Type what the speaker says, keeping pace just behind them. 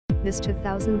This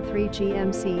 2003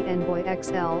 GMC Envoy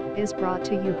XL is brought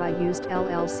to you by Used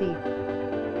LLC.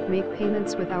 Make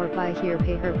payments with our Buy Here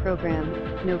Pay Here program,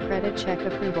 no credit check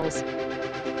approvals.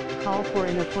 Call for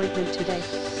an appointment today.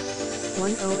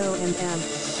 100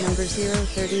 number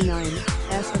 039,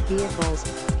 S of vehicles,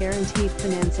 guaranteed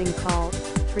financing. Call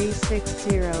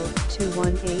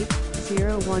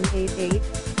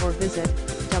 360-218-0188 or visit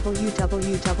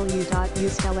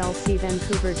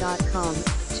www.usedllcvancouver.com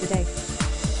today.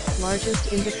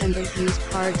 Largest independent used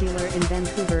car dealer in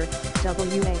Vancouver,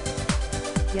 WA.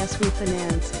 Yes, we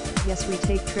finance, yes, we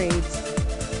take trades.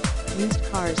 Used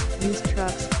cars, used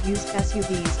trucks, used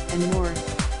SUVs, and more.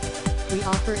 We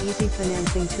offer easy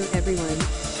financing to everyone,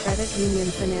 credit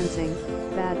union financing,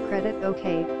 bad credit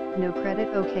okay, no credit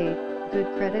okay, good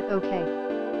credit okay.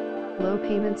 Low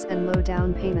payments and low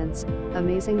down payments,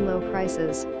 amazing low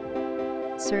prices.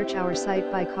 Search our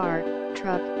site by car,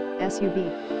 truck, SUV.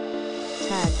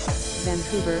 Tags,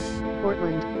 Vancouver,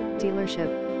 Portland, dealership,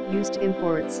 used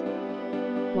imports.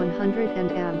 100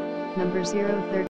 number 039.